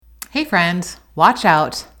Hey friend, watch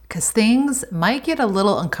out, because things might get a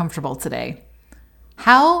little uncomfortable today.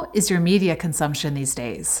 How is your media consumption these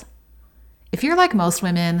days? If you're like most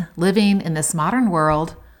women living in this modern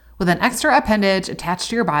world with an extra appendage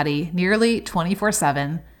attached to your body nearly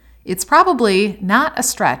 24/7, it's probably not a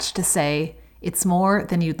stretch to say it's more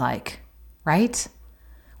than you'd like, right?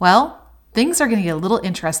 Well, things are going to get a little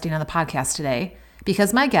interesting on the podcast today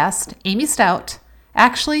because my guest, Amy Stout,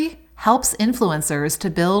 actually helps influencers to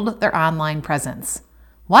build their online presence.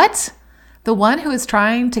 What? The one who is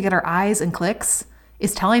trying to get our eyes and clicks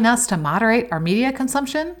is telling us to moderate our media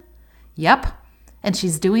consumption? Yep. And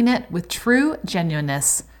she's doing it with true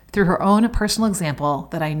genuineness through her own personal example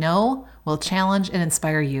that I know will challenge and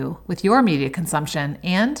inspire you with your media consumption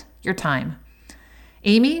and your time.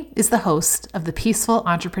 Amy is the host of The Peaceful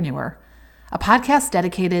Entrepreneur, a podcast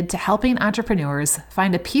dedicated to helping entrepreneurs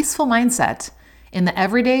find a peaceful mindset in the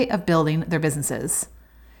everyday of building their businesses.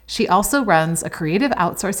 She also runs a creative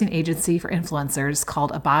outsourcing agency for influencers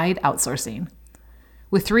called Abide Outsourcing.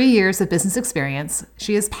 With 3 years of business experience,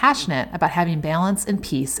 she is passionate about having balance and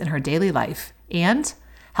peace in her daily life and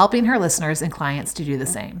helping her listeners and clients to do the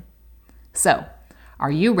same. So,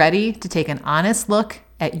 are you ready to take an honest look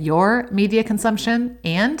at your media consumption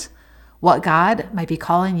and what God might be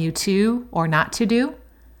calling you to or not to do?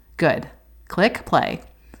 Good. Click play.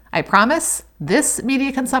 I promise this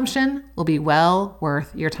media consumption will be well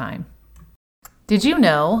worth your time. Did you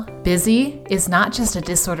know busy is not just a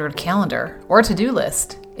disordered calendar or to-do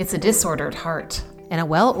list? It's a disordered heart. And a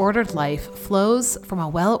well-ordered life flows from a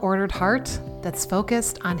well-ordered heart that's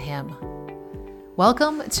focused on Him.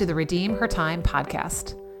 Welcome to the Redeem Her Time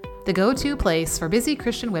podcast, the go-to place for busy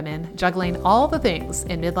Christian women juggling all the things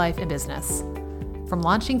in midlife and business. From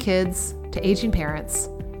launching kids to aging parents,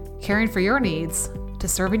 caring for your needs to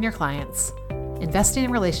serving your clients, investing in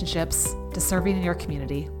relationships to serving in your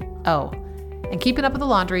community. Oh, and keeping up with the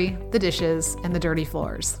laundry, the dishes, and the dirty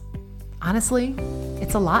floors. Honestly,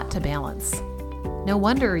 it's a lot to balance. No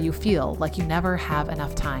wonder you feel like you never have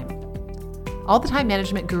enough time. All the time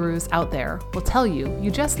management gurus out there will tell you you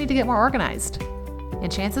just need to get more organized.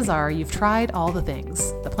 And chances are you've tried all the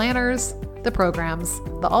things, the planners, the programs,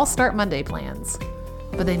 the All Start Monday plans,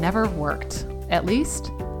 but they never worked, at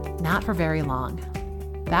least not for very long.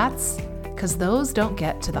 That's because those don't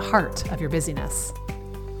get to the heart of your busyness.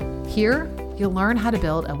 Here, you'll learn how to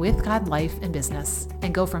build a with God life and business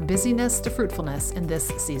and go from busyness to fruitfulness in this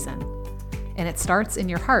season. And it starts in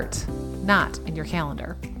your heart, not in your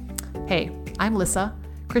calendar. Hey, I'm Lissa,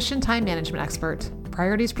 Christian time management expert,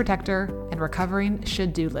 priorities protector, and recovering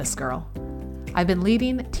should-do list girl. I've been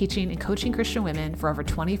leading, teaching, and coaching Christian women for over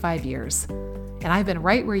 25 years, and I've been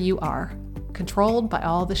right where you are, controlled by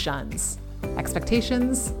all the shuns,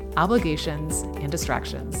 expectations, obligations, and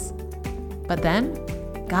distractions. But then,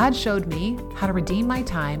 God showed me how to redeem my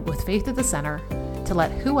time with faith at the center to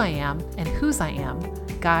let who I am and whose I am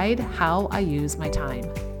guide how I use my time.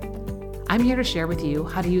 I'm here to share with you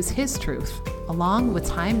how to use His truth along with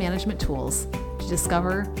time management tools to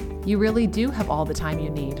discover you really do have all the time you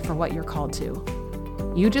need for what you're called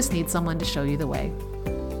to. You just need someone to show you the way.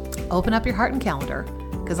 Open up your heart and calendar,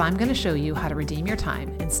 because I'm going to show you how to redeem your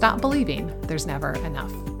time and stop believing there's never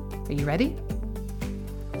enough. Are you ready?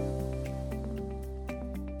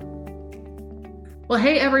 Well,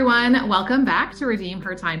 hey everyone, welcome back to Redeem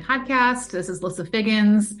Her Time podcast. This is Lissa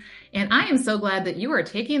Figgins, and I am so glad that you are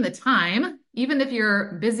taking the time, even if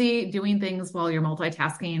you're busy doing things while you're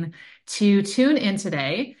multitasking, to tune in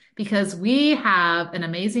today, because we have an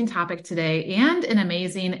amazing topic today and an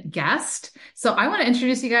amazing guest. So I want to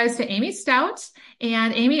introduce you guys to Amy Stout.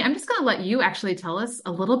 And Amy, I'm just going to let you actually tell us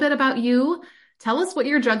a little bit about you. Tell us what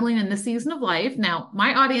you're juggling in this season of life. Now,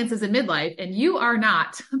 my audience is in midlife and you are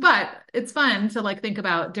not, but it's fun to think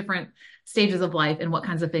about different stages of life and what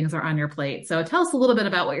kinds of things are on your plate. So tell us a little bit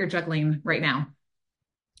about what you're juggling right now.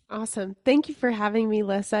 Awesome. Thank you for having me,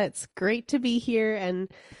 Lissa. It's great to be here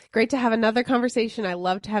and great to have another conversation. I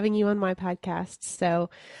loved having you on my podcast. So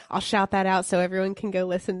I'll shout that out so everyone can go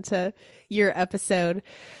listen to your episode.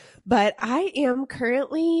 But I am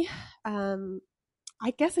currently,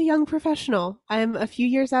 I guess, a young professional. I'm a few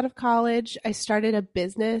years out of college. I started a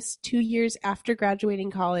business 2 years after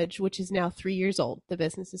graduating college, which is now 3 years old. The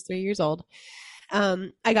business is 3 years old.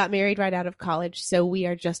 I got married right out of college. So we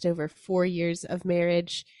are just over 4 years of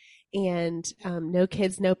marriage. And no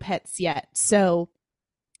kids, no pets yet. So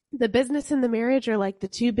the business and the marriage are like the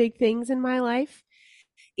two big things in my life.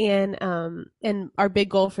 And our big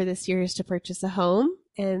goal for this year is to purchase a home.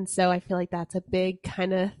 And so I feel like that's a big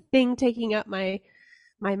kind of thing taking up my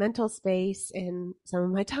mental space and some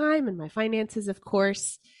of my time and my finances, of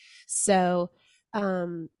course. So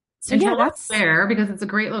So And yeah, tell us that's where, because it's a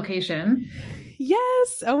great location.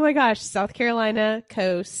 yes. Oh my gosh, South Carolina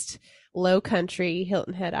coast, low country,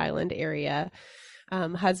 Hilton Head Island area.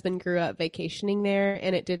 Husband grew up vacationing there,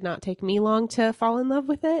 and it did not take me long to fall in love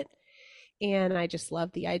with it. And I just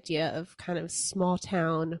love the idea of kind of small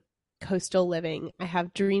town coastal living. I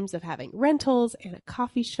have dreams of having rentals and a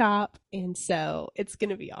coffee shop, and so it's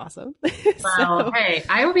going to be awesome. Well, So, hey,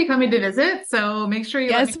 I will be coming to visit, so make sure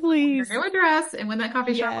you let me yes, know your please. new address and when that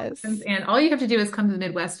coffee shop opens. Yes, And all you have to do is come to the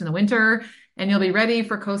Midwest in the winter, and you'll be ready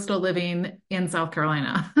for coastal living in South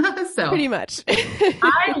Carolina. So pretty much.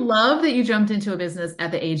 I love that you jumped into a business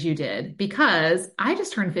at the age you did because I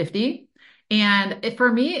just turned 50. And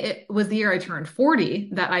for me, it was the year I turned 40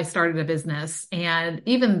 that I started a business. And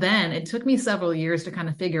even then, it took me several years to kind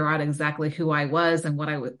of figure out exactly who I was and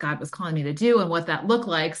what God was calling me to do and what that looked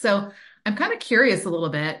like. So I'm kind of curious a little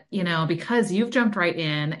bit, because you've jumped right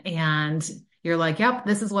in and you're like, yep,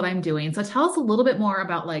 this is what I'm doing. So tell us a little bit more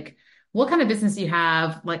about like what kind of business you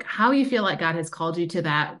have, like how you feel like God has called you to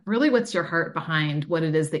that. Really, what's your heart behind what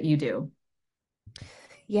it is that you do?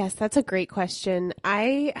 Yes, that's a great question.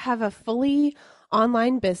 I have a fully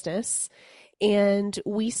online business and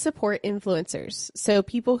we support influencers. So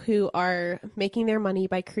people who are making their money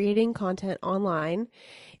by creating content online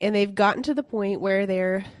and they've gotten to the point where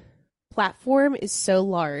their platform is so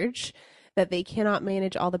large that they cannot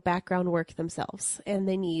manage all the background work themselves and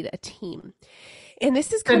they need a team. And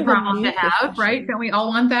this is kind Good of a problem to new have, right? profession. Don't we all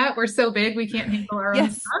want that? We're so big, we can't handle our own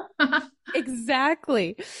Yes, stuff.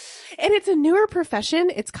 exactly. And it's a newer profession.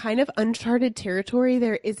 It's kind of uncharted territory.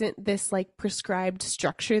 There isn't this like prescribed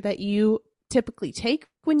structure that you typically take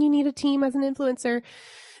when you need a team as an influencer.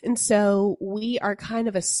 And so we are kind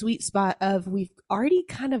of a sweet spot of we've already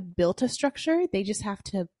kind of built a structure. They just have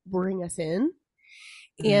to bring us in.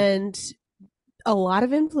 Mm. And a lot of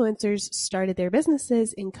influencers started their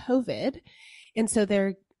businesses in COVID. And so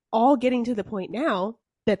they're all getting to the point now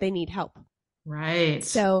that they need help. Right.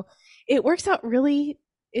 So it's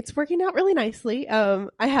working out really nicely. I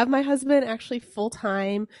have my husband actually full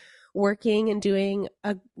time working and doing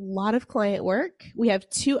a lot of client work. We have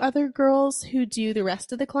two other girls who do the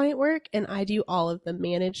rest of the client work, and I do all of the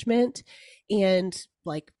management and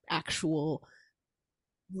like actual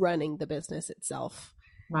running the business itself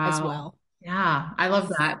as Wow. well. Yeah, I love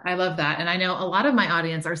Yes. that. I love that. And I know a lot of my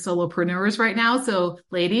audience are solopreneurs right now. So,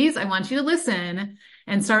 ladies, I want you to listen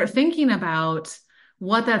and start thinking about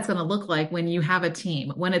what that's going to look like when you have a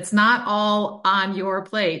team, when it's not all on your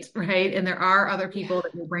plate, right? And there are other Yeah. people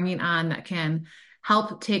that you're bringing on that can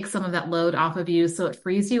help take some of that load off of you. So it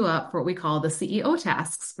frees you up for what we call the CEO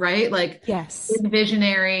tasks, right? Like Yes. the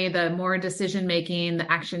visionary, the more decision making,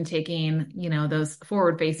 the action taking, those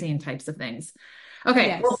forward facing types of things.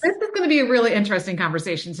 Okay, well, Yes. this is going to be a really interesting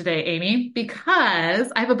conversation today, Amy,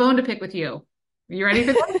 because I have a bone to pick with you. You ready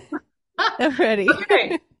for this? I'm ready.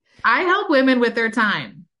 Okay. I help women with their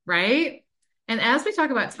time, right? And as we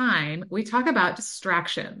talk about time, we talk about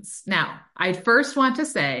distractions. Now, I first want to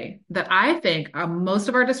say that I think most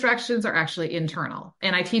of our distractions are actually internal.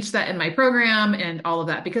 And I teach that in my program and all of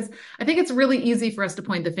that because I think it's really easy for us to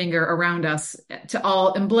point the finger around us to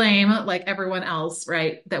all and blame like everyone else,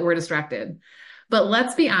 right? That we're distracted. But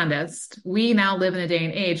let's be honest, we now live in a day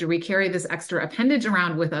and age where we carry this extra appendage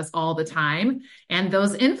around with us all the time. And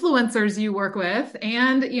those influencers you work with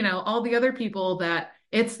and, all the other people that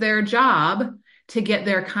it's their job to get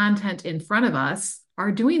their content in front of us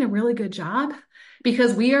are doing a really good job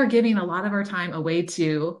because we are giving a lot of our time away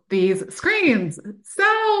to these screens.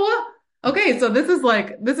 So, okay, so this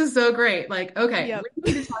is so great. Like, okay, Yep.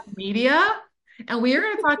 we need to talk media and we are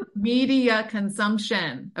going to talk media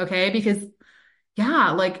consumption, okay? Because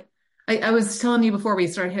yeah, like I was telling you before we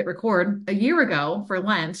started hit record, a year ago for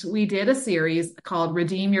Lent, we did a series called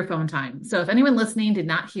Redeem Your Phone Time. So if anyone listening did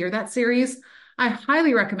not hear that series, I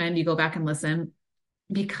highly recommend you go back and listen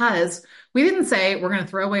because we didn't say we're going to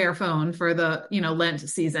throw away our phone for the, Lent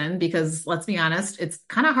season because let's be honest, it's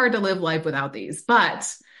kind of hard to live life without these.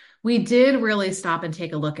 But we did really stop and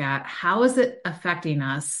take a look at how is it affecting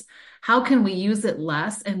us? How can we use it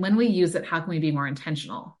less? And when we use it, how can we be more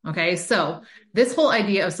intentional? Okay. So this whole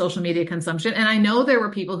idea of social media consumption, and I know there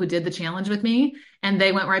were people who did the challenge with me and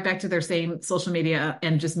they went right back to their same social media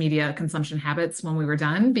and just media consumption habits when we were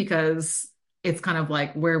done because it's kind of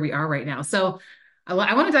like where we are right now. So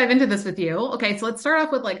I want to dive into this with you. Okay, so let's start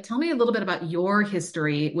off with like, tell me a little bit about your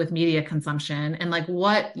history with media consumption and like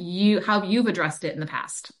how you've addressed it in the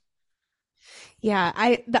past. Yeah,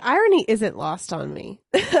 the irony isn't lost on me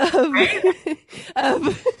of, Right?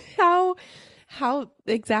 of how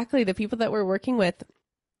exactly the people that we're working with,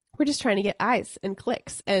 we're just trying to get eyes and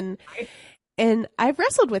clicks. And And I've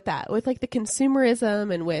wrestled with that, with like the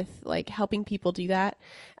consumerism and with like helping people do that.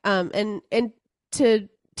 And to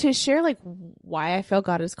share like why I feel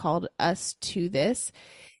God has called us to this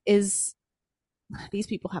is these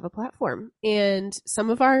people have a platform, and some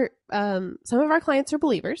of our clients are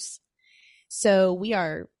believers. So we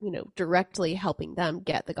are, directly helping them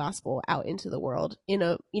get the gospel out into the world,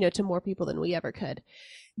 to more people than we ever could.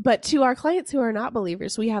 But to our clients who are not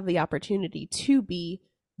believers, we have the opportunity to be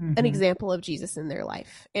an example of Jesus in their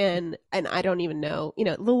life. And I don't even know,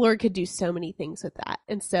 the Lord could do so many things with that.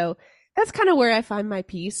 And so that's kind of where I find my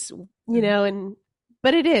peace,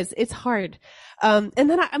 but it's hard. And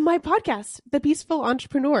then my podcast, the Peaceful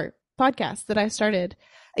Entrepreneur podcast that I started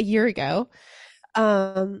a year ago,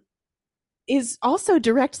 is also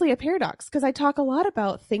directly a paradox, because I talk a lot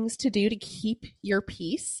about things to do to keep your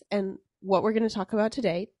peace. And what we're going to talk about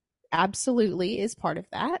today absolutely is part of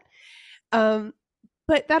that.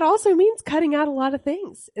 But that also means cutting out a lot of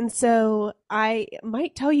things. And so I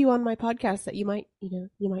might tell you on my podcast that you might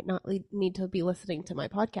not need to be listening to my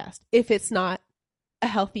podcast if it's not a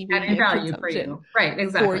healthy media value for you. Right,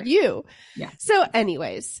 exactly. For you. Yeah. So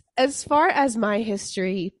anyways, as far as my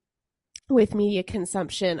history with media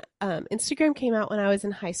consumption, Instagram came out when I was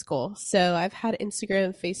in high school. So I've had Instagram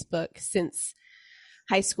and Facebook since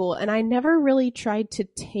high school, and I never really tried to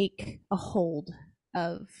take a hold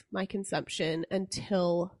of my consumption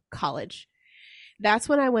until college. That's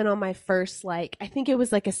when I went on my first, I think it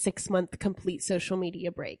was like a 6-month complete social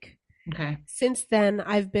media break. Okay. Since then,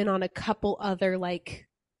 I've been on a couple other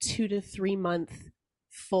 2 to 3 month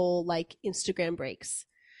full Instagram breaks.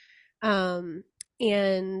 And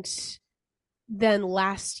then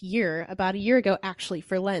last year, about a year ago, actually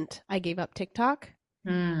for Lent, I gave up TikTok.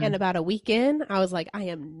 And about a week in, I was like, I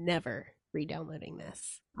am never re-downloading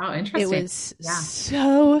this. Oh, interesting. It was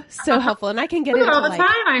so helpful. And I can get into all the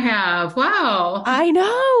time I have. Wow. I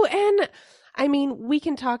know. And I mean, we're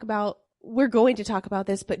going to talk about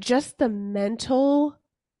this, but just the mental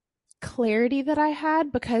clarity that I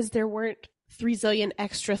had, because there weren't 3 zillion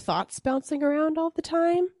extra thoughts bouncing around all the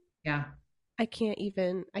time. Yeah. I can't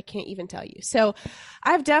even tell you. So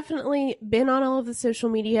I've definitely been on all of the social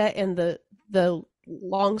media, and the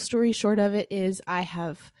long story short of it is I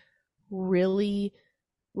have really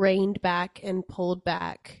reined back and pulled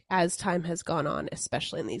back as time has gone on,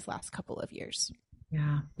 especially in these last couple of years.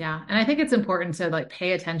 Yeah. Yeah. And I think it's important to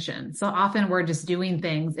pay attention. So often we're just doing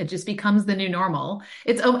things. It just becomes the new normal.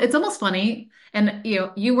 It's almost funny. And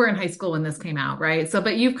you were in high school when this came out, right? So,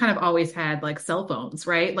 but you've kind of always had cell phones,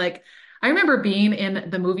 right? I remember being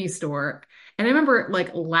in the movie store, and I remember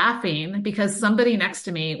laughing because somebody next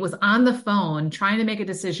to me was on the phone trying to make a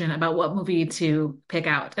decision about what movie to pick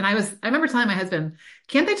out. And I remember telling my husband,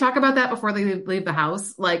 can't they talk about that before they leave the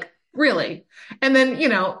house? Really? And then,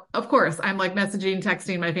 of course, I'm messaging,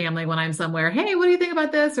 texting my family when I'm somewhere. Hey, what do you think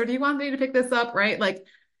about this? Or do you want me to pick this up? Right?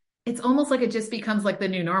 It's almost it just becomes the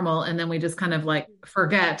new normal. And then we just kind of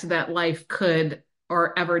forget that life could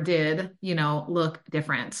or ever did, look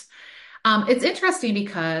different. It's interesting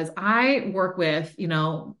because I work with,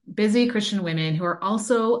 busy Christian women who are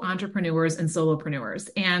also entrepreneurs and solopreneurs.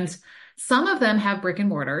 And some of them have brick and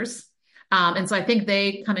mortars. And so I think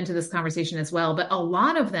they come into this conversation as well, but a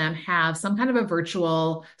lot of them have some kind of a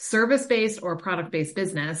virtual service-based or product-based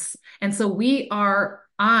business. And so we are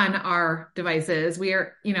on our devices. We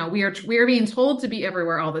are being told to be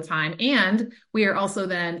everywhere all the time. And we are also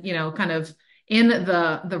then, kind of in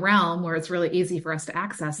the realm where it's really easy for us to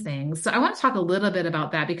access things. So I want to talk a little bit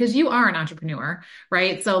about that, because you are an entrepreneur,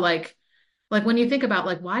 right? So when you think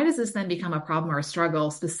about why does this then become a problem or a struggle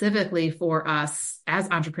specifically for us as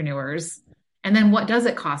entrepreneurs? And then what does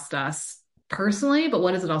it cost us personally, but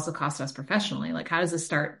what does it also cost us professionally? How does this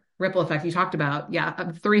start ripple effect? You talked about,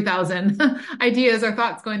 3,000 ideas or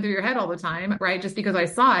thoughts going through your head all the time, right? Just because I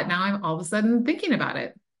saw it, now I'm all of a sudden thinking about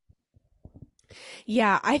it.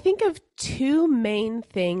 Yeah, I think of 2 main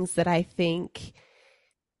things that I think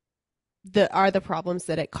that are the problems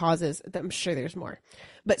that it causes. I'm sure there's more,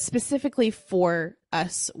 but specifically for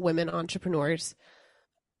us women entrepreneurs,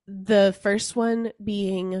 the first one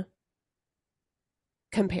being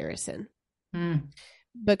comparison.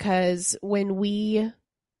 Because when we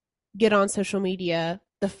get on social media,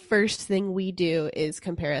 the first thing we do is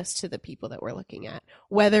compare us to the people that we're looking at,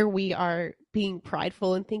 whether we are being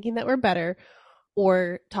prideful and thinking that we're better,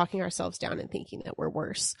 or talking ourselves down and thinking that we're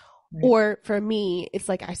worse. Right. Or for me, it's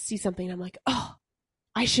I see something and I'm like, oh,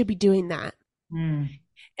 I should be doing that.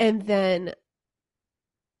 And then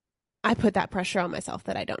I put that pressure on myself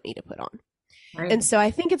that I don't need to put on. Right. And so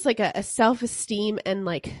I think it's a self-esteem and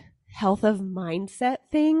health of mindset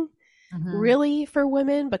thing Mm-hmm. really for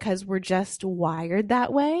women because we're just wired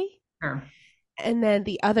that way. Sure. And then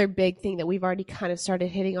the other big thing that we've already kind of started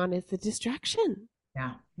hitting on is the distraction.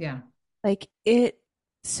 Yeah. Yeah. Like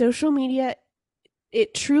social media,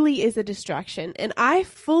 it truly is a distraction. And I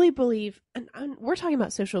fully believe, and we're talking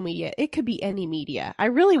about social media, it could be any media. I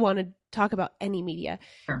really want to talk about any media,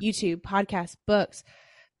 Sure. YouTube, podcasts, books,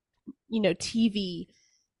 TV,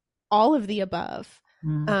 all of the above,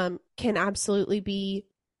 Mm. can absolutely be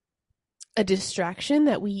a distraction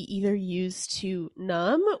that we either use to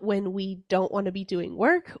numb when we don't want to be doing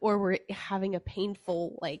work, or we're having a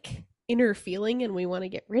painful like inner feeling and we want to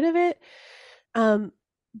get rid of it.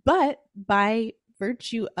 But by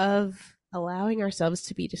virtue of allowing ourselves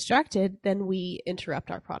to be distracted, then we interrupt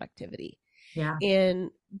our productivity. Yeah.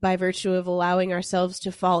 And by virtue of allowing ourselves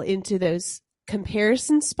to fall into those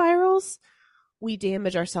comparison spirals, we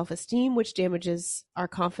damage our self-esteem, which damages our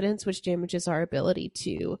confidence, which damages our ability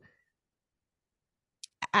to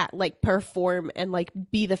perform and like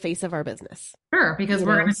be the face of our business. Sure, because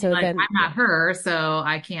we're going to be like, then I'm not her, so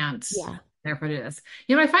I can't yeah. therefore do this.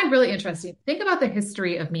 I find really interesting. Think about the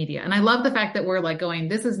history of media. And I love the fact that we're like going,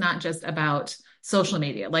 this is not just about social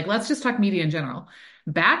media. Like, let's just talk media in general.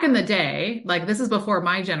 Back in the day, like this is before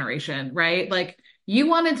my generation, right? Like you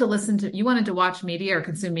wanted to watch media or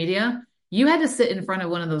consume media. You had to sit in front of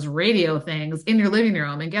one of those radio things in your living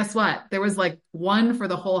room. And guess what? There was like one for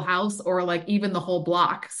the whole house or like even the whole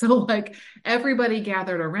block. So like everybody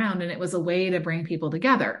gathered around and it was a way to bring people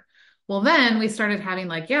together. Well, then we started having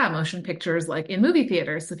motion pictures like in movie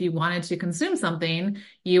theaters. So if you wanted to consume something,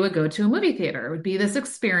 you would go to a movie theater. It would be this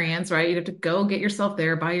experience, right? You'd have to go get yourself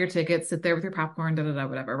there, buy your ticket, sit there with your popcorn,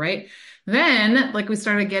 whatever, right? Then like we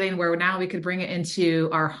started getting where now we could bring it into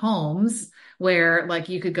our homes where like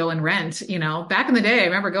you could go and rent, back in the day, I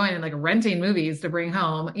remember going and like renting movies to bring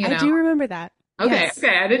home, I do remember that. Okay. Yes.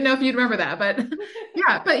 Okay. I didn't know if you'd remember that, but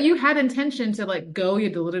yeah, but you had intention to like go, you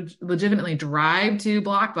had to legitimately drive to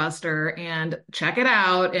Blockbuster and check it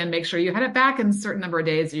out and make sure you had it back in a certain number of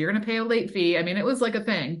days. Or you're going to pay a late fee. I mean, it was like a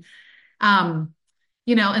thing. And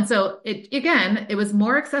so it was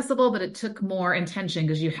more accessible, but it took more intention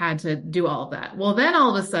because you had to do all of that. Well, then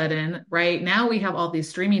all of a sudden, right now we have all these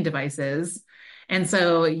streaming devices. And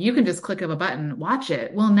so you can just click of a button, watch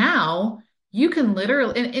it. Well, now you can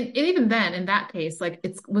literally, and even then in that case, like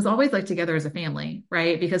it was always like together as a family,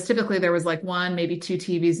 right? Because typically there was like one, maybe two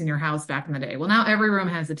TVs in your house back in the day. Well, now every room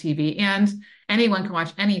has a TV and anyone can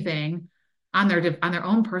watch anything on their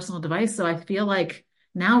own personal device. So I feel like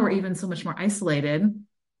now we're even so much more isolated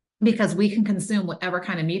because we can consume whatever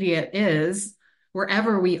kind of media it is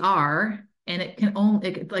wherever we are. And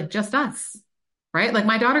like just us. Right? Like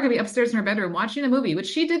my daughter could be upstairs in her bedroom watching a movie, which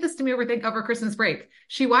she did this to me over Christmas break.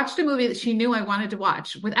 She watched a movie that she knew I wanted to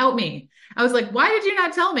watch without me. I was like, why did you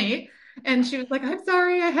not tell me? And she was like, I'm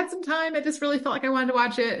sorry. I had some time. I just really felt like I wanted to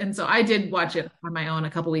watch it. And so I did watch it on my own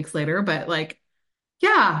a couple weeks later, but like,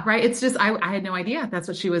 yeah, right. It's just, I had no idea that's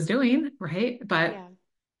what she was doing. Right. But yeah.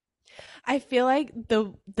 I feel like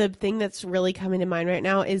the thing that's really coming to mind right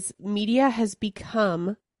now is media has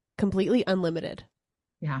become completely unlimited.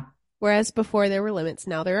 Yeah. Whereas before there were limits,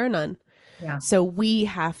 now there are none. Yeah. So we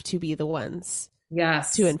have to be the ones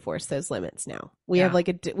to enforce those limits now. We have a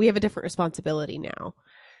different responsibility now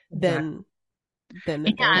than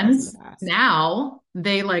and now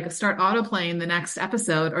they like start autoplaying the next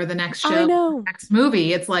episode or the next show, the next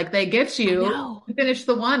movie. It's like they get you finish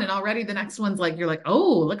the one and already the next one's like, you're like,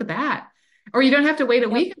 oh, look at that. Or you don't have to wait a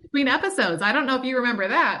week between episodes. I don't know if you remember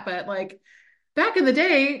that, but like back in the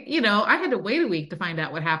day, I had to wait a week to find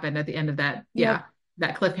out what happened at the end of that. Yeah.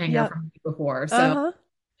 That cliffhanger from before. So,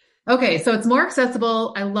 okay. So it's more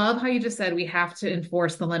accessible. I love how you just said we have to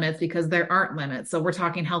enforce the limits because there aren't limits. So we're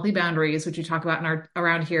talking healthy boundaries, which you talk about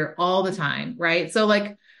around here all the time. Right. So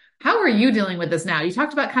like, how are you dealing with this now? You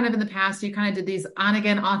talked about kind of in the past, you kind of did these on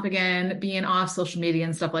again, off again, being off social media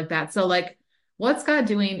and stuff like that. So like, what's God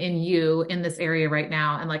doing in you in this area right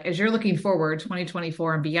now? And like, as you're looking forward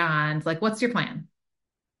 2024 and beyond, like, what's your plan?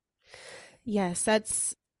 Yes,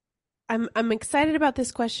 I'm excited about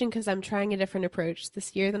this question because I'm trying a different approach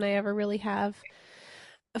this year than I ever really have.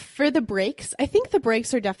 For the breaks, I think the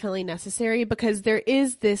breaks are definitely necessary because there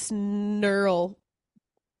is this neural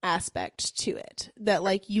aspect to it that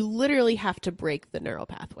like you literally have to break the neural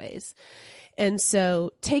pathways. And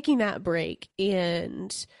so taking that break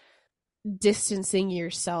and distancing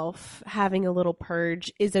yourself, having a little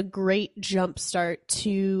purge is a great jump start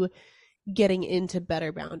to getting into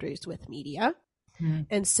better boundaries with media. Mm-hmm.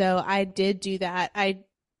 And so I did do that. I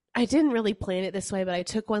didn't really plan it this way, but I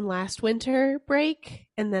took one last winter break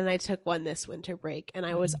and then I took one this winter break and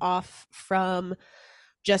I was off from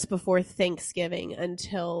just before Thanksgiving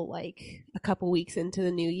until like a couple weeks into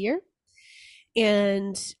the new year.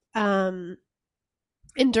 And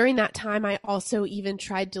and during that time, I also even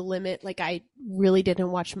tried to limit, like, I really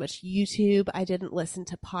didn't watch much YouTube. I didn't listen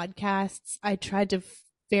to podcasts. I tried to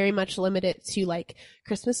very much limit it to like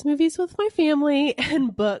Christmas movies with my family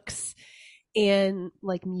and books and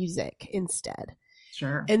like music instead.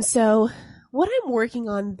 Sure. And so what I'm working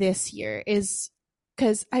on this year is,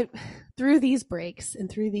 because through these breaks and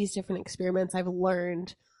through these different experiments, I've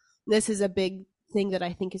learned, this is a big thing that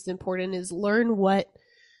I think is important, is learn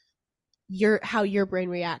how your brain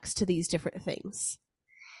reacts to these different things.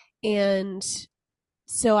 And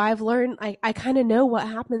so I've learned, I kind of know what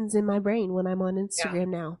happens in my brain when I'm on Instagram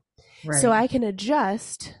now. Right. So I can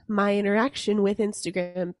adjust my interaction with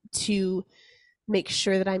Instagram to make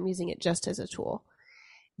sure that I'm using it just as a tool.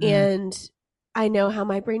 And I know how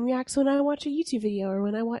my brain reacts when I watch a YouTube video or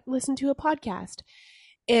when I listen to a podcast.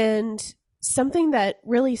 And something that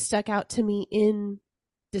really stuck out to me in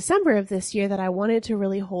December of this year that I wanted to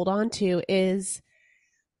really hold on to is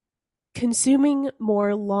consuming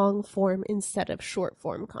more long form instead of short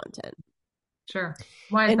form content. Sure.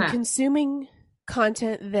 Why is and that? Consuming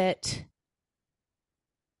content that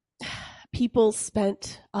people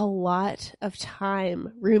spent a lot of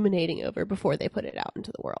time ruminating over before they put it out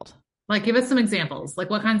into the world. Like, give us some examples. Like,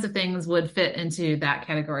 what kinds of things would fit into that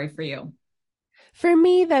category for you? For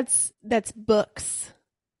me, that's books,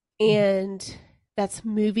 and that's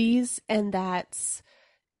movies, and that's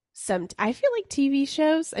some, I feel like TV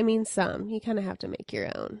shows. I mean, some, you kind of have to make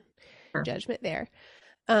your own judgment there.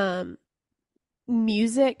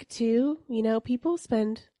 Music too, people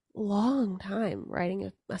spend long time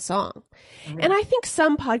writing a song. And I think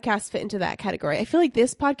some podcasts fit into that category. I feel like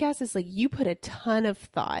this podcast is like, you put a ton of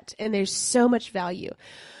thought and there's so much value.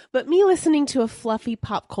 But me listening to a fluffy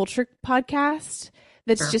pop culture podcast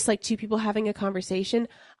that's just like two people having a conversation,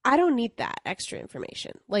 I don't need that extra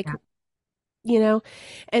information. Like,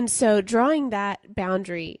 and so drawing that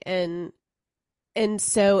boundary and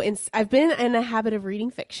so I've been in a habit of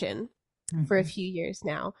reading fiction for a few years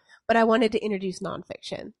now, but I wanted to introduce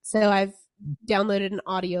nonfiction. So I've downloaded an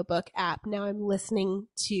audiobook app. Now I'm listening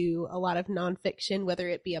to a lot of nonfiction, whether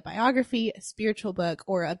it be a biography, a spiritual book,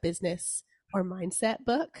 or a business or mindset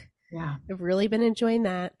book. Yeah. I've really been enjoying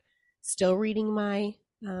that. Still reading my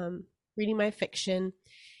fiction.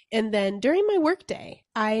 And then during my workday,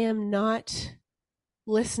 I am not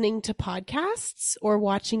listening to podcasts or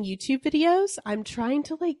watching YouTube videos. I'm trying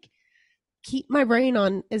to keep my brain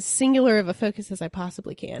on as singular of a focus as I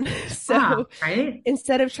possibly can. So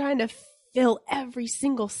instead of trying to fill every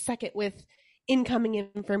single second with incoming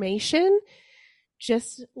information,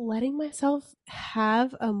 just letting myself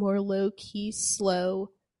have a more low-key, slow,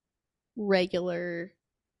 regular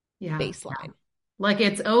baseline. Like,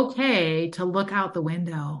 it's okay to look out the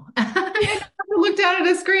window. Look down at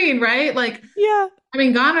a screen, right? Like, yeah. I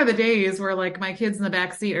mean, gone are the days where like my kids in the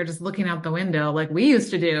back seat are just looking out the window like we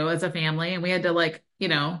used to do as a family. And we had to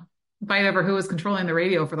fight over who was controlling the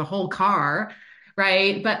radio for the whole car.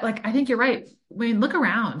 Right. But like, I think you're right. I mean, look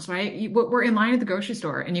around, right? We're in line at the grocery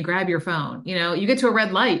store and you grab your phone, you get to a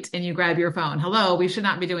red light and you grab your phone. Hello, we should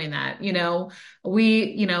not be doing that.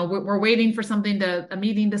 We're waiting for a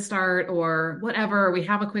meeting to start or whatever. We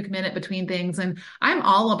have a quick minute between things. And I'm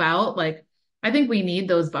all about I think we need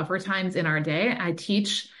those buffer times in our day. I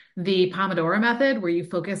teach the Pomodoro method where you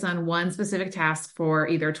focus on one specific task for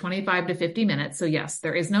either 25 to 50 minutes. So yes,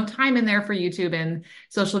 there is no time in there for YouTube and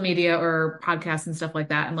social media or podcasts and stuff like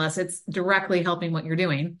that, unless it's directly helping what you're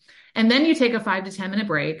doing. And then you take a 5 to 10 minute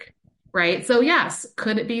break, right? So yes,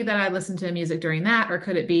 could it be that I listen to music during that? Or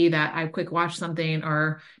could it be that I quick watch something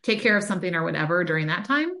or take care of something or whatever during that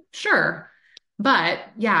time? Sure. But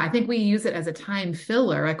yeah, I think we use it as a time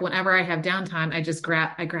filler. Like whenever I have downtime,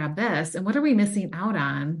 I grab this. And what are we missing out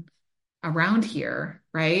on around here?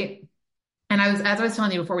 Right. And as I was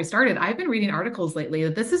telling you before we started, I've been reading articles lately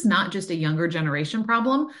that this is not just a younger generation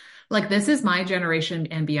problem. Like this is my generation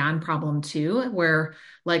and beyond problem too, where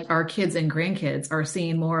like our kids and grandkids are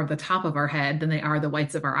seeing more of the top of our head than they are the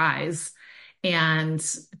whites of our eyes. And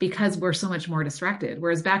because we're so much more distracted,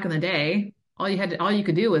 whereas back in the day, all you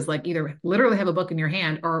could do was like either literally have a book in your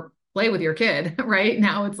hand or play with your kid, right?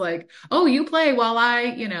 Now it's like, oh, you play while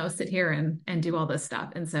I, sit here and do all this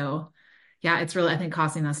stuff. And so, yeah, it's really, I think,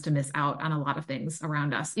 causing us to miss out on a lot of things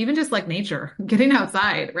around us, even just like nature, getting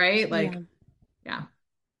outside, right? Like, yeah.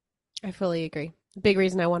 I fully agree. Big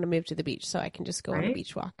reason I want to move to the beach so I can just go on a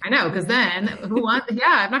beach walk. I know, because then I'm not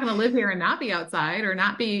going to live here and not be outside or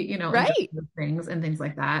not be, right. things and things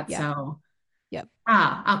like that. Yeah. So Yep.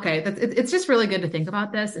 Okay. It's just really good to think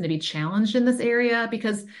about this and to be challenged in this area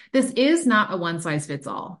because this is not a one size fits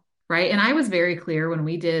all, right? And I was very clear when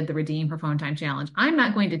we did the Redeem for Phone Time Challenge. I'm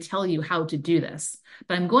not going to tell you how to do this,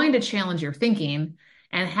 but I'm going to challenge your thinking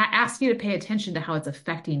and ask you to pay attention to how it's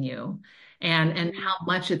affecting you and Mhm. how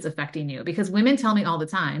much it's affecting you. Because women tell me all the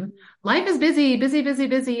time, life is busy, busy, busy,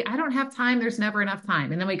 busy. I don't have time. There's never enough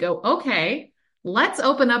time. And then we go, okay, let's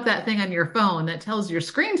open up that thing on your phone that tells your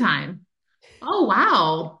screen time. Oh,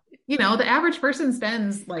 wow. The average person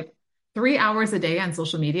spends like 3 hours a day on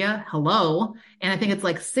social media. Hello. And I think it's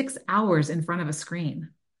like 6 hours in front of a screen.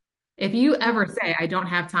 If you ever Mhm. say, I don't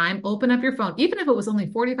have time, open up your phone. Even if it was only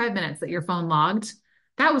 45 minutes that your phone logged,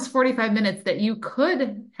 that was 45 minutes that you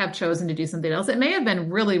could have chosen to do something else. It may have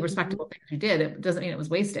been really Mhm. respectable things you did. It doesn't mean it was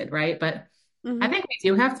wasted, right? But I Mhm. think we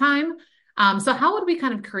do have time. So how would we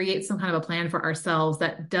kind of create some kind of a plan for ourselves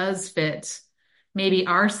that does fit maybe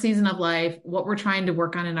our season of life, what we're trying to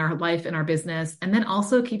work on in our life and our business, and then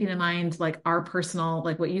also keeping in mind like our personal,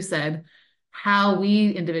 like what you said, how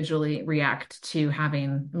we individually react to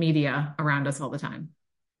having media around us all the time.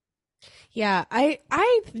 Yeah, I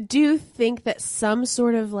do think that some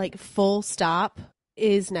sort of like full stop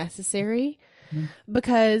is necessary Mhm.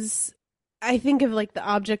 because I think of like the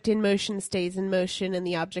object in motion stays in motion and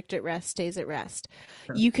the object at rest stays at rest.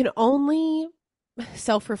 Sure. You can only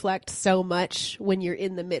self-reflect so much when you're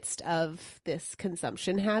in the midst of this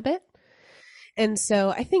consumption habit. And so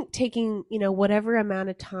I think taking, whatever amount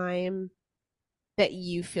of time that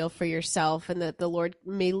you feel for yourself and that the Lord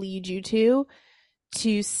may lead you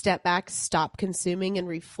to step back, stop consuming and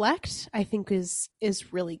reflect, I think is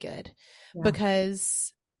really good. Yeah.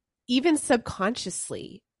 Because even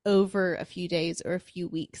subconsciously over a few days or a few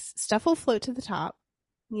weeks, stuff will float to the top,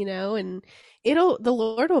 and the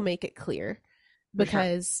Lord will make it clear. For sure.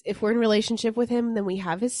 Because if we're in relationship with him, then we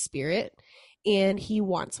have his spirit and he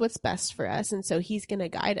wants what's best for us. And so he's going to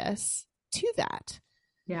guide us to that.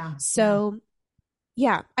 Yeah. Yeah. So,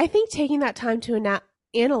 yeah, I think taking that time to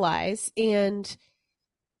analyze and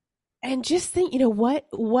just think, what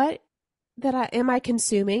that am I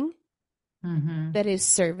consuming Hmm. that is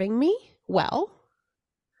serving me well?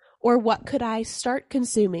 Or what could I start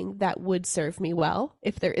consuming that would serve me well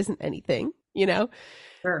if there isn't anything?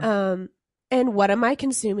 Sure. Um, and what am I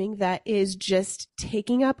consuming that is just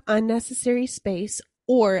taking up unnecessary space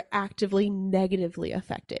or actively negatively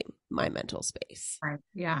affecting my mental space? Right.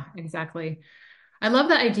 Yeah, exactly. I love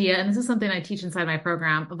that idea. And this is something I teach inside my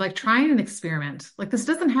program of like trying an experiment. Like this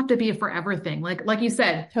doesn't have to be a forever thing. Like you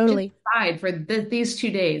said, just Totally. decide for these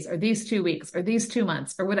 2 days or these 2 weeks or these 2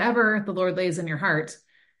 months or whatever the Lord lays in your heart.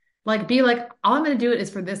 Like be like, all I'm going to do it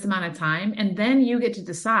is for this amount of time. And then you get to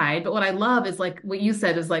decide. But what I love is like what you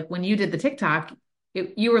said is like when you did the TikTok,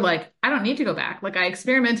 you were like, I don't need to go back. Like I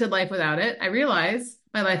experimented life without it. I realize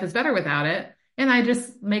my life is better without it. And I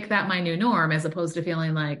just make that my new norm as opposed to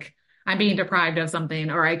feeling like I'm being deprived of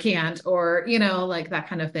something or I can't or, like that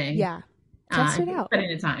kind of thing. Yeah. Test And it out.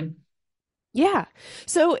 setting a time. Yeah.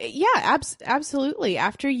 So yeah, absolutely.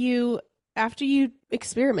 After you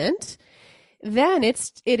experiment, then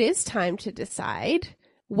it is time to decide Mhm.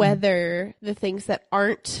 whether the things that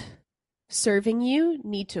aren't serving you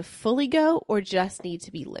need to fully go or just need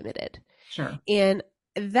to be limited. Sure. And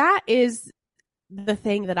that is the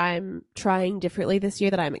thing that I'm trying differently this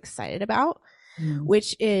year that I'm excited about, Mhm.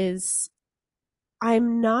 which is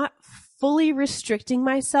I'm not fully restricting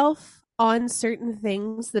myself on certain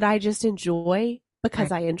things that I just enjoy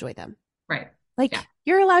because Right. I enjoy them. Right. Yeah. Like,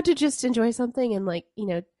 you're allowed to just enjoy something and, like,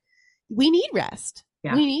 we need rest.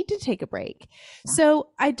 Yeah. We need to take a break. Yeah. So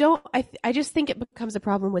I just think it becomes a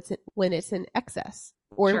problem when it's in excess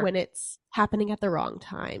or Sure. when it's happening at the wrong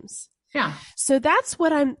times. Yeah. So that's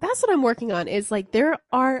what I'm working on is like there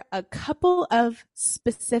are a couple of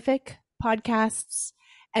specific podcasts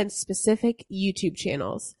and specific YouTube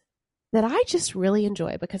channels that I just really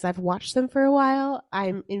enjoy because I've watched them for a while.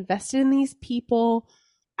 I'm invested in these people.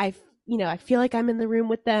 I feel like I'm in the room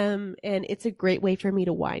with them and it's a great way for me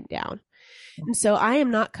to wind down. And so I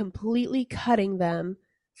am not completely cutting them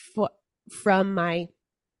from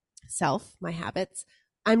myself, my habits.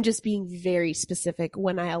 I'm just being very specific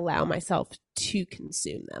when I allow myself to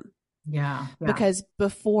consume them. Yeah. Yeah. Because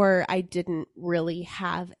before I didn't really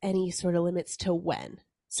have any sort of limits to when.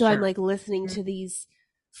 So I'm Sure. like listening to these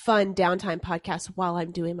fun downtime podcasts while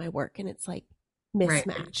I'm doing my work and it's like Right.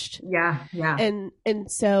 mismatched. Yeah. Yeah.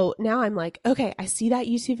 And so now I'm like, okay, I see that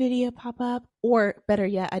YouTube video pop up, or better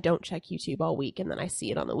yet, I don't check YouTube all week and then I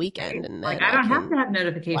see it on the weekend Right. and Like then I I don't have to can have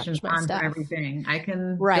notifications watch my on for stuff. everything. I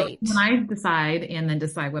can go Right. when I decide and then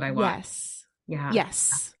decide what I want. Yes. Yeah.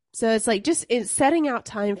 Yes. So it's like just setting out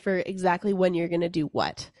time for exactly when you're going to do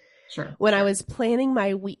what. Sure. When I was planning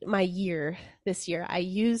my year this year, I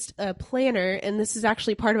used a planner, and this is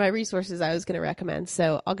actually part of my resources I was going to recommend.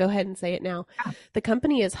 So I'll go ahead and say it now. Yeah. The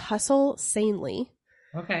company is Hustle Sanely.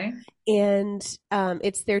 Okay. And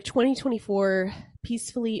it's their 2024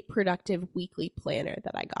 Peacefully Productive Weekly Planner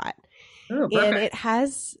that I got. Ooh, and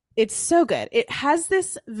perfect. it's so good. It has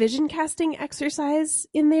this vision casting exercise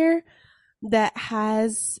in there that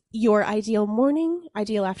has your ideal morning,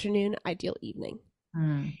 ideal afternoon, ideal evening.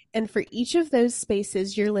 And for each of those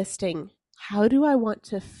spaces, you're listing, how do I want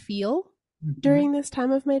to feel during this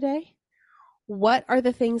time of my day? What are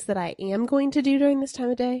the things that I am going to do during this time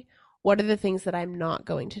of day? What are the things that I'm not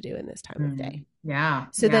going to do in this time of day? Yeah.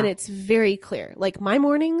 So then it's very clear. Like my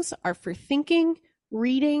mornings are for thinking,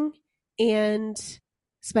 reading, and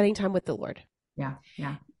spending time with the Lord. Yeah.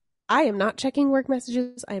 Yeah. I am not checking work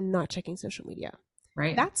messages. I am not checking social media.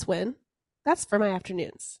 Right. That's for my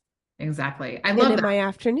afternoons. Exactly. I love that. My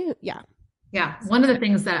afternoon. Yeah. Yeah. One of the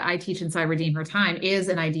things that I teach inside Redeem Her Time is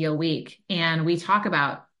an ideal week. And we talk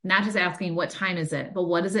about not just asking what time is it, but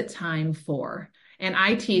what is it time for? And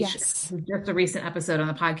I teach just a recent episode on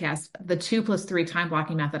the podcast, the 2+3 time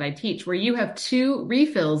blocking method I teach, where you have 2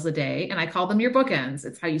 refills a day, and I call them your bookends.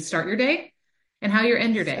 It's how you start your day and how you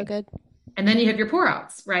end your day. So good. And then you have your pour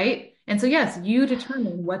outs, right? And so, yes, you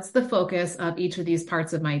determine what's the focus of each of these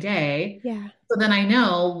parts of my day. Yeah. So then I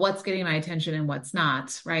know what's getting my attention and what's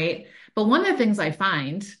not, right? But one of the things I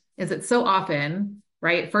find is that so often,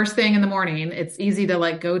 right, first thing in the morning, it's easy to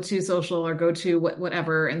like go to social or go to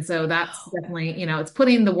whatever. And so that's definitely, it's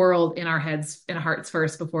putting the world in our heads and hearts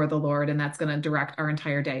first before the Lord. And that's going to direct our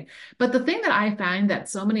entire day. But the thing that I find that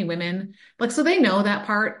so many women, like, so they know that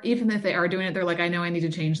part, even if they are doing it, they're like, I know I need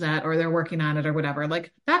to change that, or they're working on it or whatever.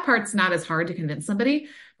 Like that part's not as hard to convince somebody.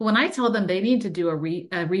 But when I tell them they need to do a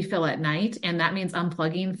refill at night, and that means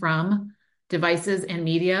unplugging from devices and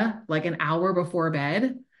media like an hour before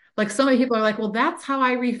bed, like so many people are like, well, that's how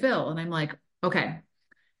I refill. And I'm like, okay,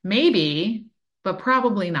 maybe, but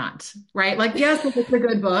probably not, right? Like, yes, if it's a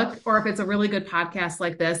good book or if it's a really good podcast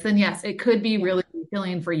like this, then yes, it could be really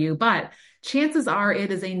refilling for you. But chances are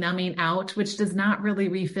it is a numbing out, which does not really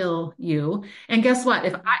refill you. And guess what?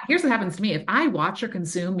 Here's what happens to me. If I watch or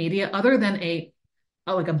consume media other than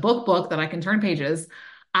like a book that I can turn pages,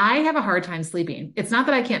 I have a hard time sleeping. It's not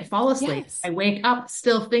that I can't fall asleep. Yes. I wake up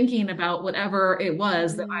still thinking about whatever it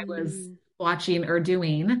was that I was watching or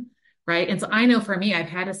doing, right? And so I know for me, I've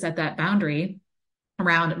had to set that boundary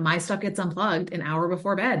around my stuff gets unplugged an hour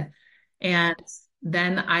before bed. And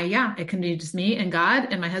then it can be just me and God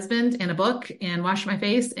and my husband and a book and wash my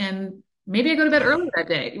face, and maybe I go to bed early that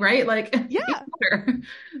day, right? Like, yeah.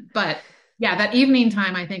 But yeah, that evening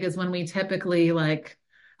time, I think, is when we typically like,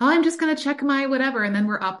 oh, I'm just going to check my whatever. And then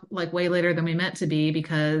we're up like way later than we meant to be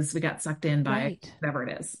because we got sucked in by whatever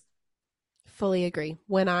it is. Fully agree.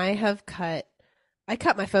 When I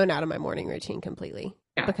cut my phone out of my morning routine completely,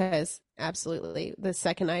 because absolutely the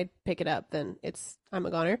second I pick it up, then I'm a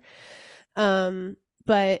goner.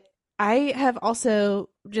 But I have also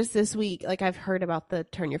just this week, like I've heard about the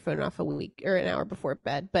turn your phone off a week or an hour before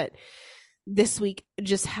bed, but this week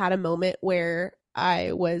just had a moment where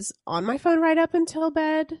I was on my phone right up until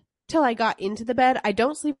I got into the bed. I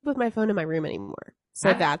don't sleep with my phone in my room anymore.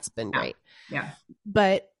 So that's been great. Yeah.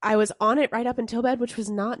 But I was on it right up until bed, which was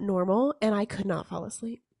not normal, and I could not fall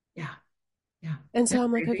asleep. Yeah. Yeah. And so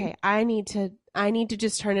I'm like, okay, I need to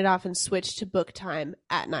just turn it off and switch to book time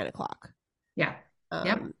at 9:00. Yeah.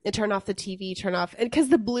 And turn off the TV, because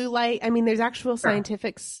the blue light, I mean, there's actual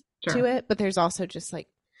scientifics to it, but there's also just like,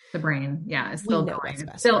 the brain, is still going.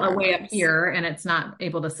 It's still way up here, and it's not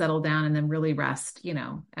able to settle down and then really rest,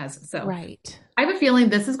 Right. I have a feeling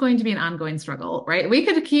this is going to be an ongoing struggle, right? We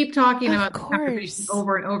could keep talking about this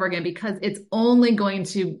over and over again because there's only going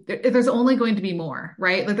to be more,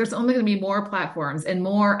 right? Like there's only going to be more platforms and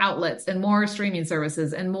more outlets and more streaming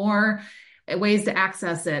services and more ways to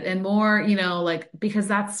access it and more, because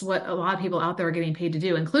that's what a lot of people out there are getting paid to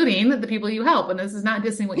do, including the people you help. And this is not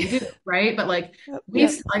dissing what you do, right? But like we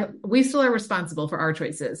still are responsible for our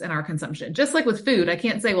choices and our consumption. Just like with food, I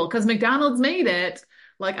can't say, well, because McDonald's made it,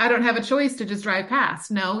 like I don't have a choice to just drive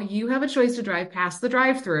past. No, you have a choice to drive past the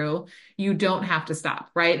drive-through. You don't have to stop,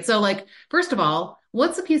 right? So like, first of all,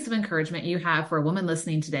 what's a piece of encouragement you have for a woman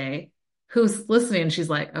listening today who's listening and she's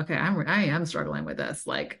like, okay, I am struggling with this.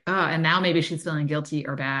 Like, and now maybe she's feeling guilty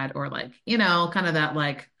or bad, or like, kind of that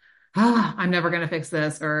like, I'm never going to fix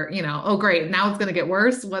this, or, oh, great. Now it's going to get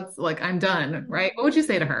worse. What's like, I'm done. Right. What would you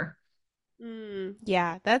say to her?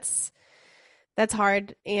 Yeah, that's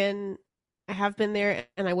hard. And I have been there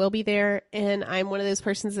and I will be there. And I'm one of those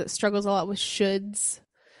persons that struggles a lot with shoulds.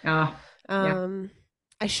 Yeah.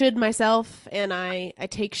 I should myself and I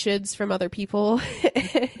take shoulds from other people.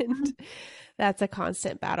 And that's a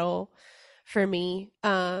constant battle for me.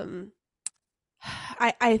 I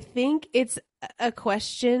think it's a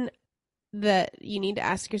question that you need to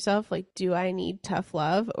ask yourself, like, do I need tough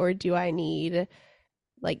love or do I need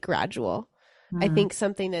like gradual? I think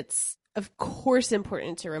something that's of course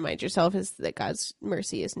important to remind yourself is that God's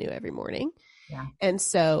mercy is new every morning. Yeah. And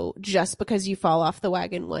so just because you fall off the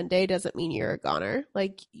wagon one day doesn't mean you're a goner.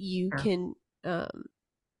 Like you can,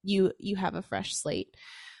 you have a fresh slate.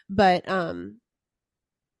 But,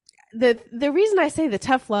 the reason I say the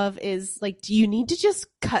tough love is like, do you need to just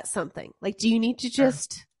cut something? Like, do you need to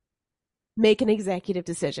just make an executive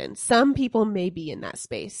decision? Some people may be in that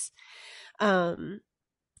space.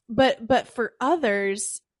 But for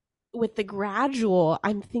others with the gradual,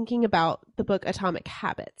 I'm thinking about the book Atomic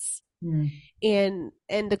Habits and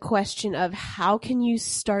the question of how can you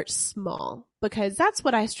start small? Because that's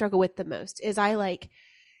what I struggle with the most is I like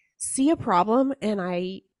see a problem and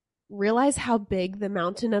I realize how big the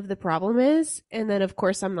mountain of the problem is. And then of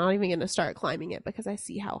course I'm not even going to start climbing it because I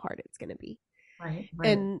see how hard it's going to be. Right.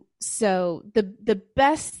 And so the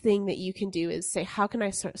best thing that you can do is say, how can I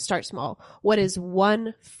start small? What is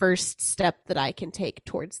one first step that I can take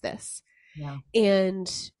towards this? Yeah.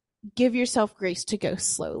 And give yourself grace to go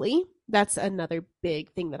slowly. That's another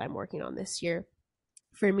big thing that I'm working on this year.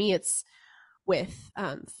 For me, it's with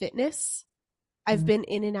fitness. I've been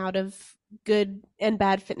in and out of good and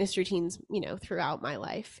bad fitness routines, throughout my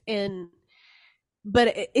life.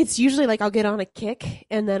 But it's usually like I'll get on a kick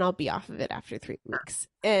and then I'll be off of it after 3 weeks.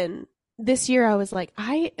 And this year I was like,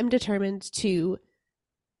 I am determined to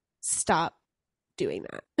stop doing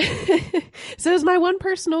that. So it's my one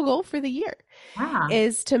personal goal for the year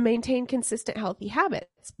is to maintain consistent, healthy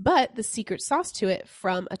habits. But the secret sauce to it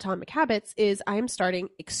from Atomic Habits is I'm starting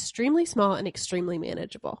extremely small and extremely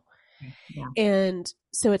manageable. Yeah. And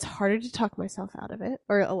so it's harder to talk myself out of it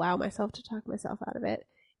or allow myself to talk myself out of it.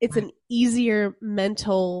 It's an easier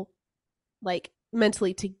mentally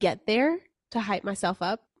to get there, to hype myself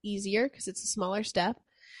up easier because it's a smaller step.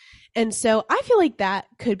 And so I feel like that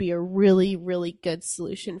could be a really, really good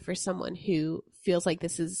solution for someone who feels like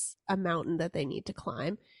this is a mountain that they need to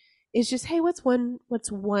climb. Is just, hey, what's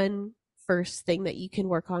one first thing that you can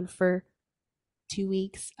work on for 2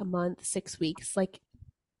 weeks, a month, 6 weeks? Like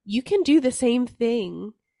you can do the same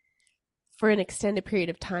thing for an extended period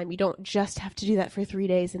of time. You don't just have to do that for 3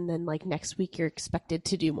 days and then like next week you're expected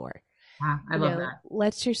to do more. Wow, I love that.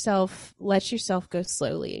 Let yourself go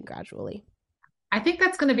slowly and gradually. I think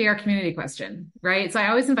that's going to be our community question, right? So I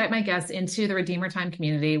always invite my guests into the Redeemer Time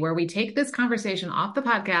community where we take this conversation off the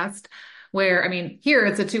podcast where, here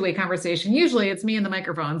it's a two-way conversation. Usually it's me and the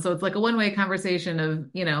microphone. So it's like a one-way conversation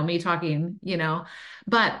of, me talking,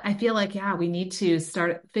 but I feel like, we need to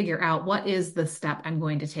figure out what is the step I'm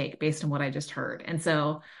going to take based on what I just heard. And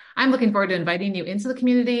so I'm looking forward to inviting you into the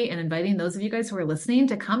community and inviting those of you guys who are listening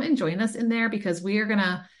to come and join us in there because we are going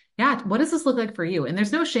to, what does this look like for you? And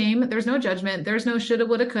there's no shame. There's no judgment. There's no shoulda,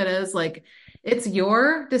 woulda, couldas. Like it's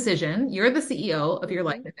your decision. You're the CEO of your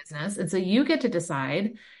life and business. And so you get to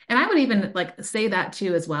decide. And I would even say that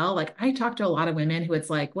too, as well. Like I talk to a lot of women who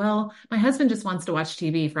it's like, well, my husband just wants to watch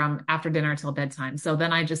TV from after dinner till bedtime. So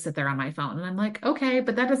then I just sit there on my phone and I'm like, okay,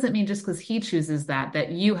 but that doesn't mean just because he chooses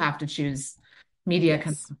that you have to choose media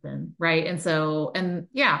consumption. Right. And so, and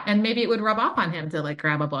maybe it would rub off on him to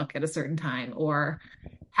grab a book at a certain time or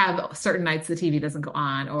have certain nights the TV doesn't go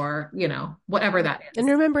on or, whatever that is. And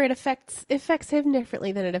remember, it affects him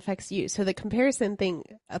differently than it affects you. So the comparison thing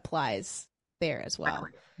applies there as well.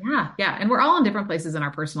 Yeah. Yeah. And we're all in different places in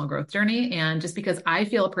our personal growth journey. And just because I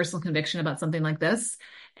feel a personal conviction about something like this,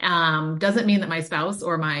 doesn't mean that my spouse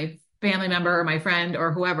or my family member or my friend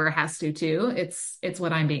or whoever has to too. It's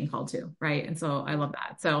what I'm being called to. Right. And so I love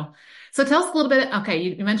that. So tell us a little bit. Okay.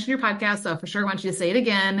 You mentioned your podcast. So for sure, I want you to say it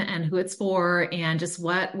again and who it's for and just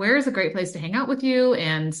where is a great place to hang out with you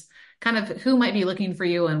and kind of who might be looking for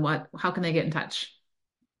you and how can they get in touch?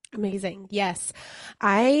 Amazing. Yes.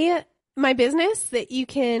 My business that you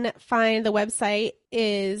can find, the website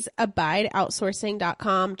is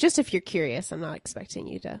abideoutsourcing.com. Just if you're curious, I'm not expecting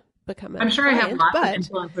you to become I'm sure client, I have lots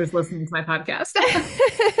of influencers listening to my podcast.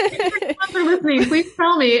 If you're listening, please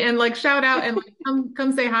tell me and shout out and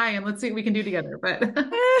come say hi and let's see what we can do together. But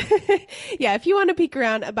yeah, if you want to peek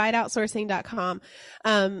around, abideoutsourcing.com.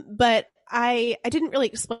 But I didn't really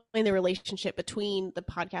explain the relationship between the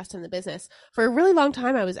podcast and the business. For a really long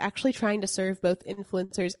time, I was actually trying to serve both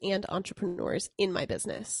influencers and entrepreneurs in my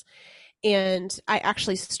business. And I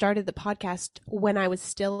actually started the podcast when I was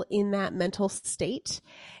still in that mental state.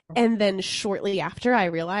 And then shortly after, I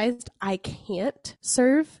realized I can't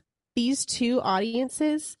serve these two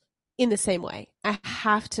audiences in the same way. I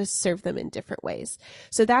have to serve them in different ways.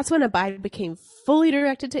 So that's when Abide became fully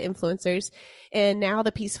directed to influencers. And now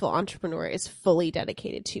the Peaceful Entrepreneur is fully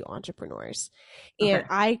dedicated to entrepreneurs. And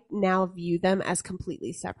I now view them as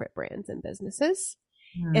completely separate brands and businesses.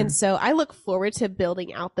 And so I look forward to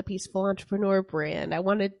building out the Peaceful Entrepreneur brand. I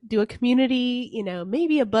want to do a community,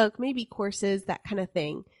 maybe a book, maybe courses, that kind of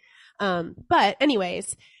thing. But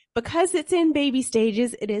anyways, because it's in baby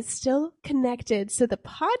stages, it is still connected. So the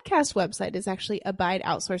podcast website is actually Abide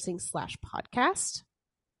Outsourcing /podcast.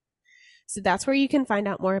 So that's where you can find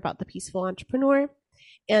out more about the Peaceful Entrepreneur.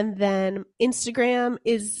 And then Instagram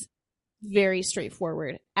is very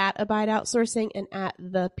straightforward, at Abide Outsourcing and at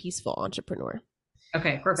the Peaceful Entrepreneur.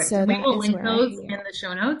 Okay, perfect. So we will link those in the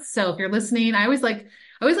show notes. So if you're listening, I always like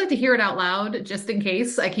to hear it out loud just in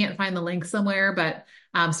case I can't find the link somewhere. But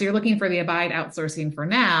so you're looking for the Abide Outsourcing for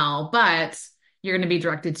now, but you're going to be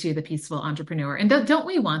directed to the Peaceful Entrepreneur. And don't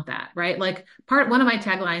we want that, right? Like one of my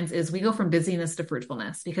taglines is we go from busyness to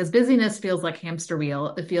fruitfulness, because busyness feels like hamster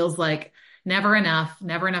wheel. It feels like never enough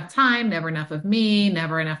time, never enough of me,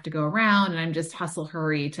 never enough to go around. And I'm just hustle,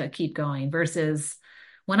 hurry to keep going, versus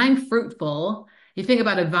when I'm fruitful. You think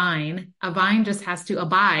about a vine just has to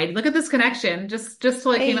abide. Look at this connection, just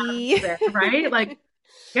like, hey. Right? Like,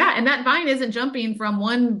 yeah. And that vine isn't jumping from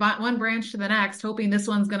one branch to the next, hoping this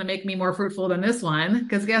one's going to make me more fruitful than this one.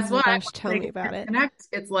 Because guess what? Gosh, tell me about it.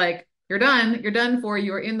 It's like, you're done for,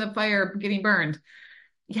 you're in the fire getting burned.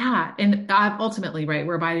 Yeah. And ultimately, right,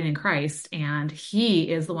 we're abiding in Christ, and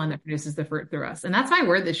he is the one that produces the fruit through us. And that's my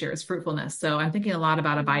word this year, is fruitfulness. So I'm thinking a lot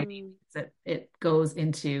about abiding. It goes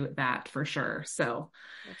into that for sure. So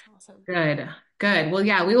that's awesome. Good. Well,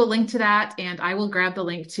 yeah, we will link to that, and I will grab the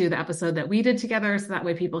link to the episode that we did together, so that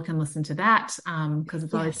way people can listen to that. Cause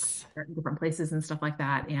it's always different places and stuff like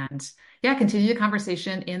that. And yeah, continue the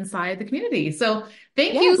conversation inside the community. So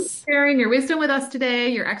thank you for sharing your wisdom with us today,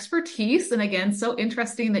 your expertise. And again, so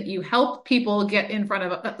interesting that you help people get in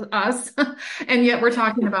front of us. And yet we're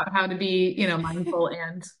talking about how to be, mindful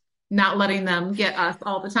and not letting them get us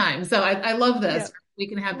all the time. So I love this. Yep. We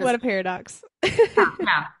can have this. What a paradox.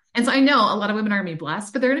 Yeah. And so I know a lot of women are going to be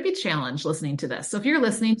blessed, but they're going to be challenged listening to this. So if you're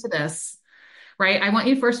listening to this, right, I want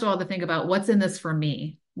you first of all to think about, what's in this for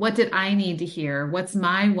me? What did I need to hear? What's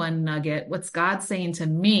my one nugget? What's God saying to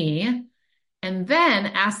me? And then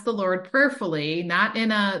ask the Lord prayerfully, not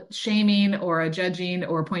in a shaming or a judging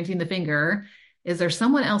or pointing the finger. Is there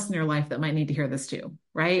someone else in your life that might need to hear this too?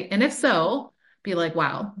 Right? And if so, be like,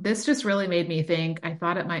 wow, this just really made me think. I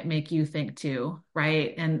thought it might make you think too,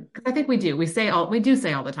 right? And I think we do. We do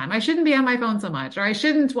say all the time, I shouldn't be on my phone so much, or I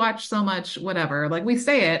shouldn't watch so much, whatever. Like, we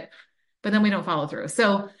say it, but then we don't follow through.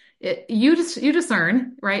 So you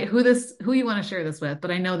discern, right, who you want to share this with. But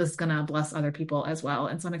I know this is going to bless other people as well,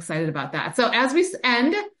 and so I'm excited about that. So as we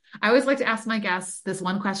end, I always like to ask my guests this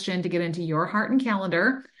one question to get into your heart and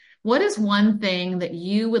calendar. What is one thing that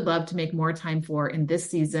you would love to make more time for in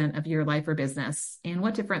this season of your life or business? And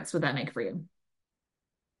what difference would that make for you?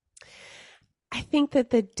 I think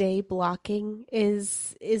that the day blocking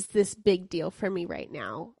is this big deal for me right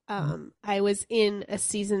now. I was in a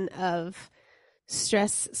season of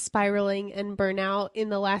stress spiraling and burnout in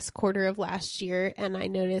the last quarter of last year, and I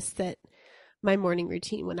noticed that my morning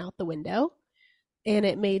routine went out the window. And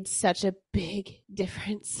it made such a big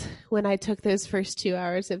difference when I took those first 2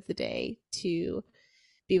 hours of the day to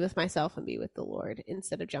be with myself and be with the Lord,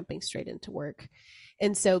 instead of jumping straight into work.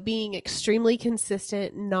 And so being extremely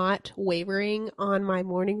consistent, not wavering on my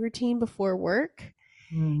morning routine before work,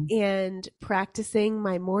 and practicing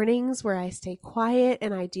my mornings where I stay quiet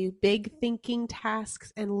and I do big thinking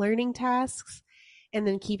tasks and learning tasks, and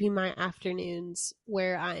then keeping my afternoons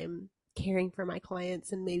where I'm caring for my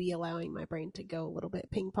clients and maybe allowing my brain to go a little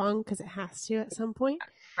bit ping pong, because it has to at some point.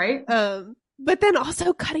 Right. But then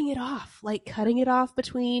also cutting it off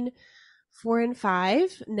between 4 and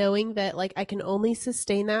 5, knowing that like I can only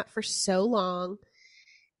sustain that for so long,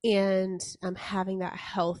 and having that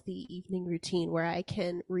healthy evening routine where I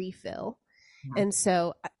can refill. And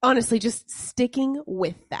so honestly, just sticking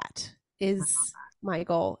with that is my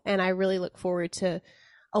goal. And I really look forward to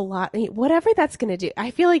whatever that's going to do.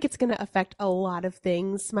 I feel like it's going to affect a lot of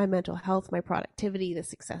things: my mental health, my productivity, the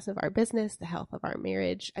success of our business, the health of our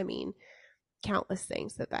marriage. I mean, countless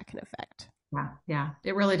things that can affect. Yeah,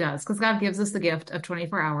 it really does. Because God gives us the gift of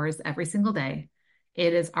 24 hours every single day.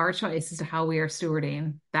 It is our choice as to how we are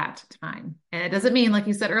stewarding that time. And it doesn't mean, like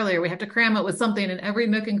you said earlier, we have to cram it with something in every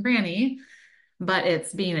nook and cranny, but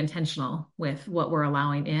it's being intentional with what we're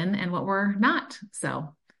allowing in and what we're not.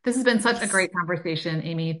 So this has been such a great conversation,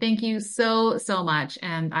 Amy. Thank you so, so much.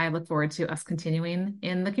 And I look forward to us continuing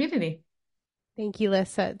in the community. Thank you,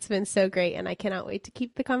 Lissa. It's been so great, and I cannot wait to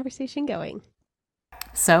keep the conversation going.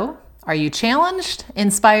 So, are you challenged,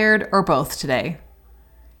 inspired, or both today?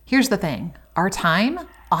 Here's the thing. Our time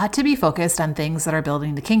ought to be focused on things that are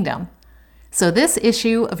building the kingdom. So this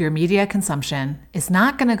issue of your media consumption is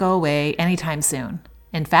not going to go away anytime soon.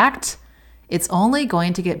 In fact, it's only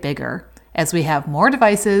going to get bigger as we have more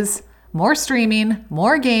devices, more streaming,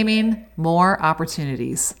 more gaming, more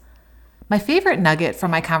opportunities. My favorite nugget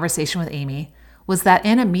from my conversation with Amy was that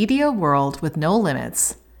in a media world with no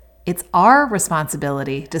limits, it's our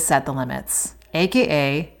responsibility to set the limits,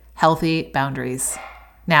 aka healthy boundaries.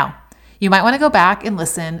 Now, you might want to go back and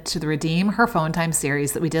listen to the Redeem Her Phone Time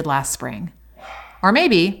series that we did last spring. Or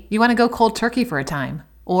maybe you want to go cold turkey for a time,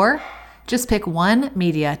 or just pick one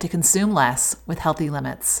media to consume less with healthy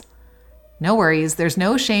limits. No worries, there's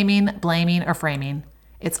no shaming, blaming, or framing.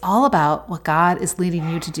 It's all about what God is leading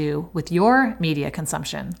you to do with your media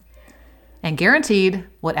consumption. And guaranteed,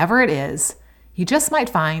 whatever it is, you just might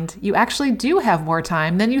find you actually do have more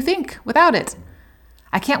time than you think without it.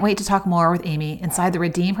 I can't wait to talk more with Amy inside the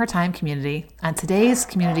Redeem Her Time community on today's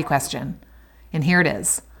community question. And here it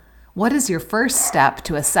is. What is your first step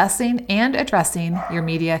to assessing and addressing your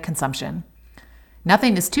media consumption?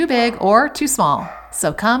 Nothing is too big or too small,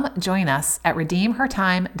 so come join us at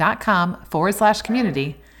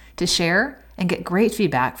redeemhertime.com/community to share and get great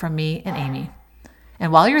feedback from me and Amy.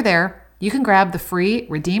 And while you're there, you can grab the free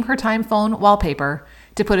Redeem Her Time phone wallpaper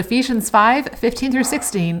to put Ephesians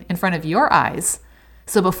 5:15-16 in front of your eyes.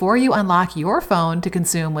 So before you unlock your phone to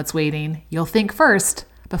consume what's waiting, you'll think first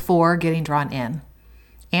before getting drawn in.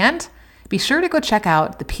 And be sure to go check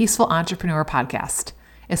out the Peaceful Entrepreneur podcast,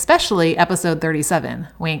 especially episode 37,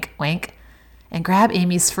 wink, wink, and grab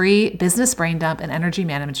Amy's free business brain dump and energy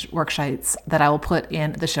management worksheets that I will put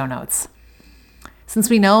in the show notes. Since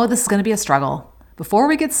we know this is going to be a struggle, before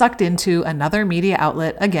we get sucked into another media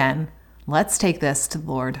outlet again, let's take this to the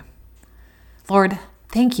Lord. Lord,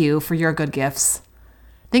 thank you for your good gifts.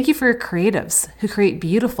 Thank you for your creatives who create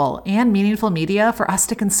beautiful and meaningful media for us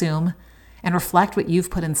to consume and reflect what you've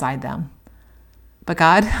put inside them. But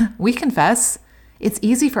God, we confess, it's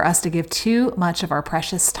easy for us to give too much of our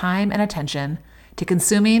precious time and attention to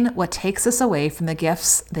consuming what takes us away from the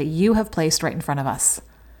gifts that you have placed right in front of us.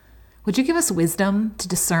 Would you give us wisdom to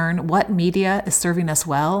discern what media is serving us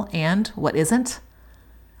well and what isn't?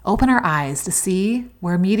 Open our eyes to see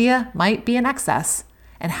where media might be in excess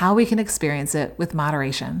and how we can experience it with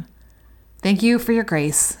moderation. Thank you for your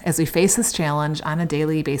grace as we face this challenge on a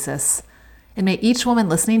daily basis. And may each woman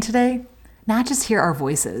listening today not just hear our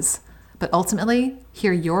voices, but ultimately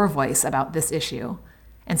hear your voice about this issue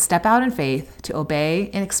and step out in faith to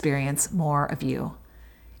obey and experience more of you.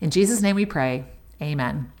 In Jesus' name we pray,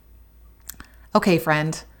 amen. Okay,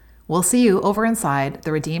 friend, we'll see you over inside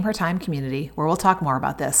the Redeem Her Time community where we'll talk more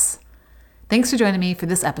about this. Thanks for joining me for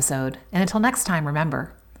this episode, and until next time,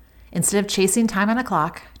 remember, instead of chasing time on a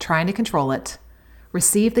clock, trying to control it,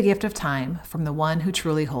 receive the gift of time from the one who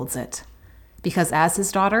truly holds it. Because as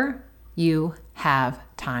his daughter, you have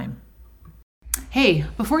time. Hey,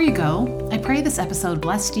 before you go, I pray this episode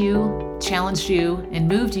blessed you, challenged you, and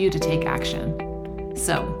moved you to take action.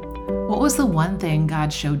 So, what was the one thing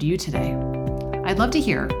God showed you today? I'd love to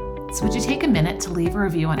hear. So would you take a minute to leave a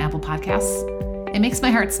review on Apple Podcasts? It makes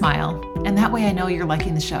my heart smile, and that way I know you're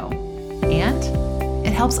liking the show. And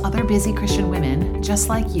it helps other busy Christian women just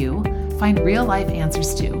like you find real-life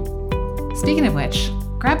answers too. Speaking of which,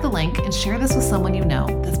 grab the link and share this with someone you know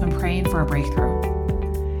that's been praying for a breakthrough.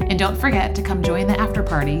 And don't forget to come join the after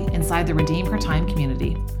party inside the Redeem Her Time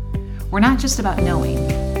community. We're not just about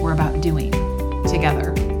knowing, we're about doing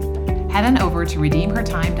together. Head on over to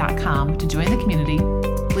redeemhertime.com to join the community,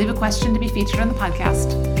 leave a question to be featured on the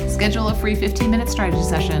podcast, schedule a free 15-minute strategy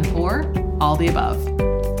session, or all the above.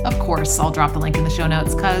 Of course, I'll drop the link in the show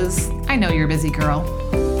notes because I know you're a busy girl.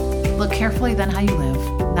 Look carefully then how you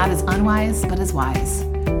live, not as unwise, but as wise,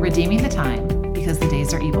 redeeming the time because the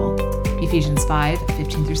days are evil. Ephesians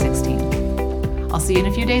 5:15-16. I'll see you in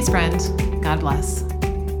a few days, friend. God bless.